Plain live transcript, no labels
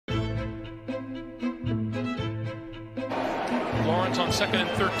Lawrence on 2nd and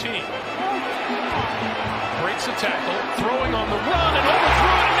 13. Breaks a tackle, throwing on the run and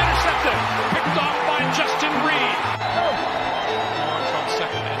overthrown and intercepted. Picked off by Justin Reed. Lawrence on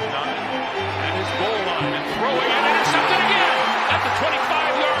 2nd and 9 at his goal line and throwing and intercepted again at the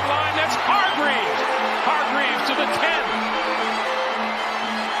 25-yard line. That's Hargreaves. Hargreaves to the 10.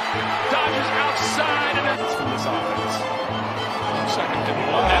 Dodgers outside and it's from this offense. 2nd and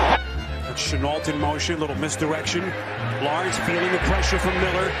 1. Chenault in motion, little misdirection. Lawrence feeling the pressure from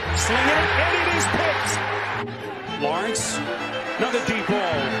Miller. Slinging it, and it is picked. Lawrence, another deep ball.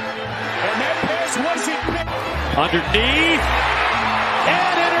 And that pass wasn't picked. Underneath.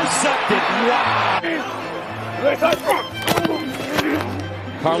 And intercepted. Wow.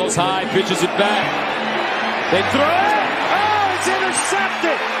 Carlos Hyde pitches it back. They throw it. Oh, it's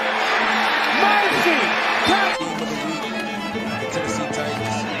intercepted. Murphy.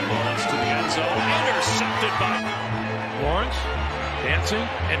 Intercepted by Lawrence, dancing,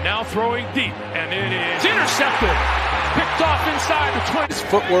 and now throwing deep, and it is intercepted, picked off inside the 20. His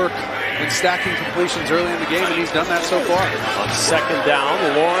footwork and stacking completions early in the game, and he's done that so far. On 2nd down,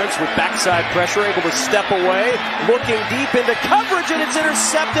 Lawrence with backside pressure, able to step away, looking deep into coverage, and it's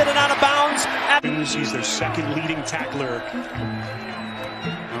intercepted and out of bounds. He's their second leading tackler.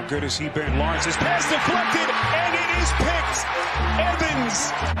 How good has he been? Lawrence's pass deflected, and it is picked.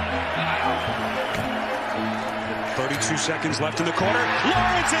 Evans. 32 seconds left in the quarter.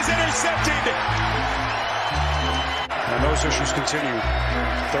 Lawrence is intercepted. And those issues continue.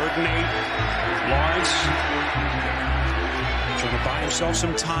 3rd and 8. Lawrence trying to buy himself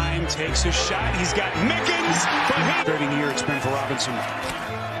some time. Takes a shot. He's got Mickens. But 30 year it's been for Robinson.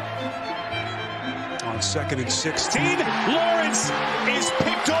 On 2nd and 16. Lawrence is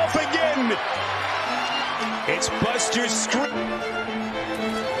picked off again. It's Buster's screen.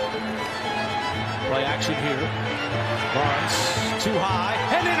 Play action here. Lawrence too high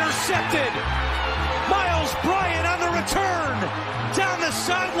and intercepted. Miles Bryant on the return down the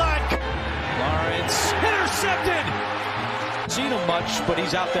sideline. Lawrence intercepted. Seen him much, but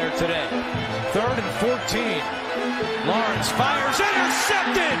he's out there today. 3rd and 14. Lawrence fires,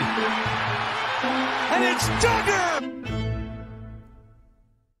 intercepted, and it's Duggar.